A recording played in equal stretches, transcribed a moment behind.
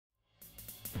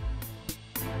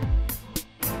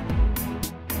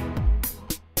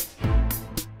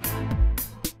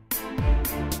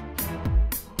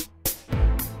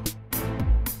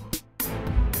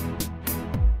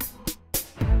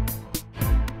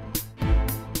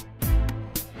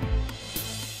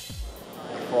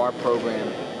for our program,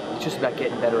 it's just about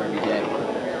getting better every day.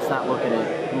 It's not looking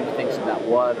at who thinks about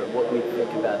what or what we think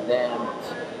about them. It's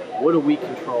what do we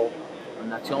control,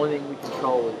 and that's the only thing we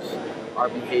control is our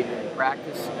behavior in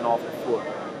practice and off the floor.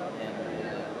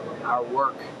 And our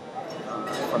work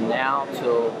from now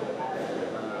till,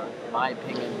 in my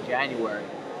opinion, January,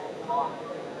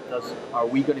 are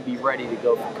we going to be ready to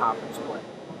go for conference play?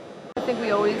 I think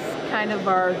we always kind of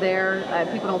are there.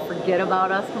 People don't forget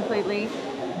about us completely,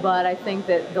 but I think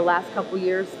that the last couple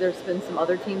years there's been some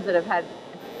other teams that have had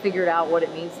figured out what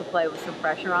it means to play with some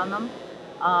pressure on them.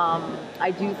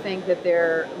 I do think that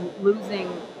they're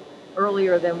losing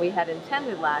earlier than we had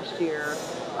intended last year.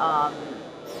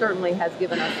 Certainly has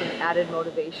given us some added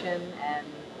motivation, and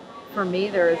for me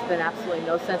there has been absolutely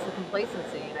no sense of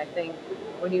complacency. And I think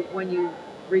when you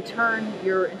return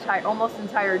your almost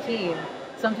entire team,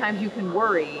 sometimes you can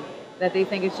worry that they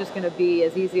think it's just going to be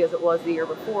as easy as it was the year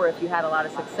before if you had a lot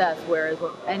of success, whereas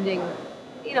ending,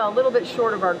 a little bit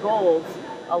short of our goals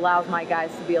allows my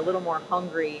guys to be a little more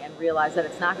hungry and realize that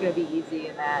it's not going to be easy,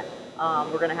 and that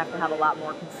we're going to have a lot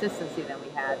more consistency than we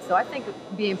had. So I think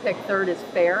being picked third is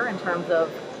fair in terms of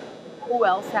who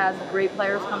else has great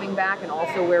players coming back and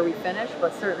also where we finish,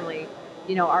 but certainly,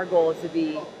 our goal is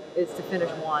to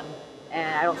finish one,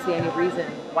 and I don't see any reason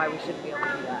why we shouldn't be able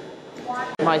to do that.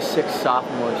 My 6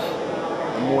 sophomores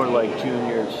are more like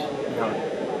juniors.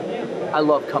 I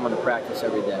love coming to practice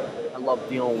every day. I love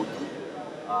dealing with them.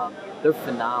 They're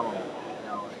phenomenal.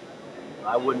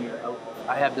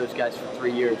 I have those guys for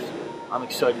 3 years. I'm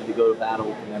excited to go to battle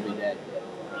with them every day.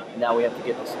 Now we have to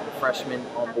get the freshmen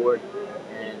on board,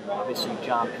 and obviously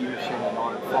John Peterson and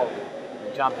Arnold Falk.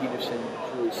 John Peterson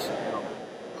really,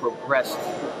 progressed.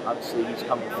 Obviously, he's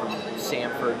coming from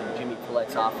Samford and Jimmy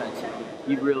Collette's offense.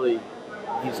 He's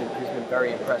been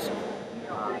very impressive.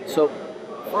 So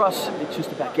for us, it's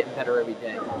just about getting better every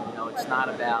day. It's not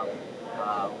about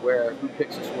who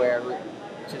picks us where.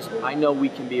 It's just, I know we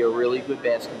can be a really good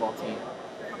basketball team.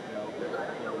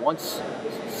 Once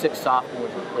 6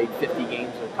 sophomores have played 50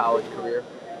 games in a college career,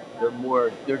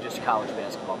 they're just college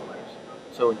basketball players.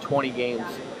 So in 20 games,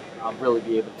 I'll really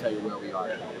be able to tell you where we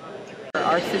are.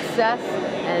 Our success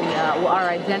and our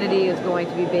identity is going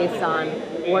to be based on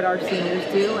what our seniors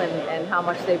do and how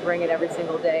much they bring it every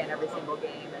single day and every single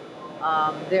game.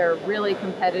 And they're really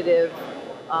competitive,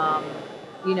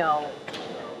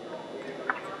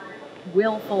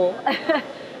 willful,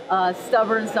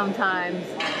 stubborn sometimes,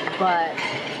 but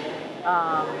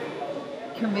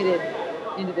committed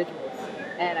individuals.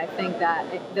 And I think that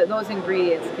those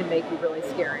ingredients can make you really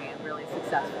scary and really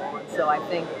successful. And so I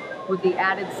think with the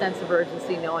added sense of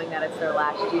urgency, knowing that it's their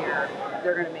last year,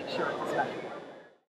 they're going to make sure it's a special one.